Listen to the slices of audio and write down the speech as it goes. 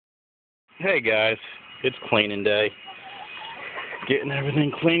Hey guys, it's cleaning day. Getting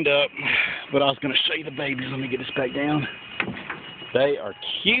everything cleaned up. But I was going to show you the babies. Let me get this back down. They are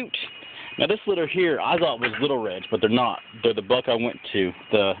cute. Now this litter here, I thought was Little Reds, but they're not. They're the buck I went to,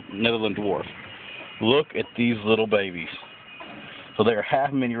 the Netherland Dwarf. Look at these little babies. So they are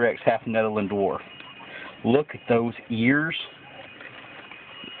half Mini Rex, half Netherland Dwarf. Look at those ears.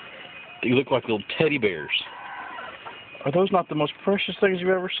 They look like little teddy bears. Are those not the most precious things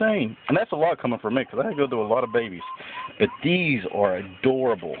you've ever seen? And that's a lot coming from me, because I go through a lot of babies. But these are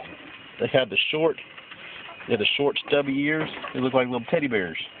adorable. They have the short stubby ears. They look like little teddy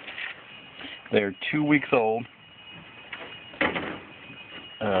bears. They're 2 weeks old.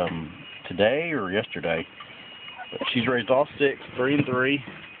 Today or yesterday. But she's raised all 6, 3 and 3.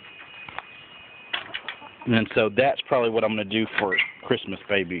 And so that's probably what I'm going to do for Christmas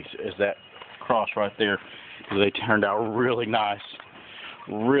babies, is that cross right there. They turned out really nice,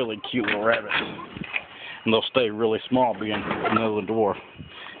 really cute little rabbits. And they'll stay really small being a Netherland Dwarf.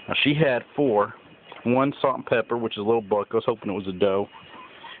 Now she had 4. 1 salt and pepper, which is a little buck. I was hoping it was a doe.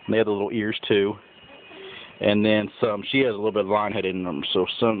 And they had the little ears too. And then some, she has a little bit of line head in them, so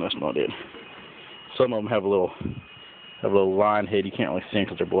some, that's not it. Some of them have a little line head. You can't really see them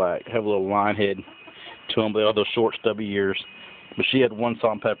because they're black. Have a little line head to them. They have those short stubby ears. But she had 1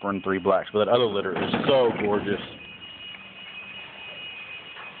 salt and pepper and 3 blacks. But that other litter is so gorgeous.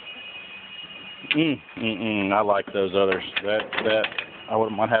 I like those others. That I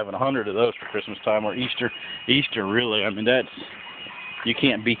wouldn't mind having 100 of those for Christmas time or Easter. Easter, really. I mean, that's, you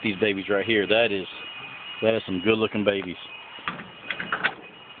can't beat these babies right here. That is some good-looking babies.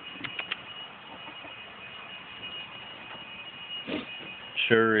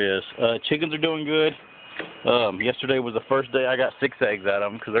 Sure is. Chickens are doing good. Yesterday was the first day I got 6 eggs out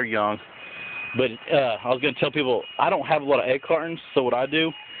of them because they're young. But I was going to tell people, I don't have a lot of egg cartons, so what I do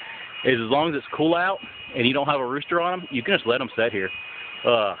is as long as it's cool out and you don't have a rooster on them, you can just let them sit here.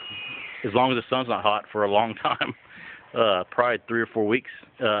 As long as the sun's not hot for a long time, probably 3 or 4 weeks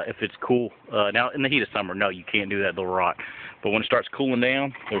if it's cool. Now, in the heat of summer, no, you can't do that, they'll rot. But when it starts cooling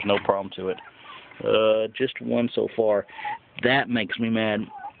down, there's no problem to it. Just 1 so far. That makes me mad.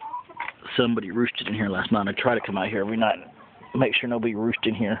 Somebody roosted in here last night. I try to come out here every night and make sure nobody roosts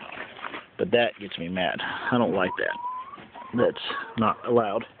in here. But that gets me mad. I don't like that. That's not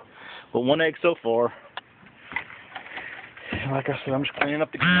allowed. But 1 egg so far. Like I said, I'm just cleaning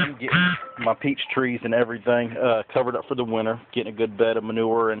up the garden, getting my peach trees and everything covered up for the winter, getting a good bed of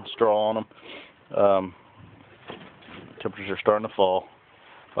manure and straw on them. Temperatures are starting to fall.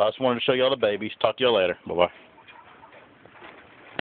 I just wanted to show you all the babies. Talk to y'all later. Bye-bye.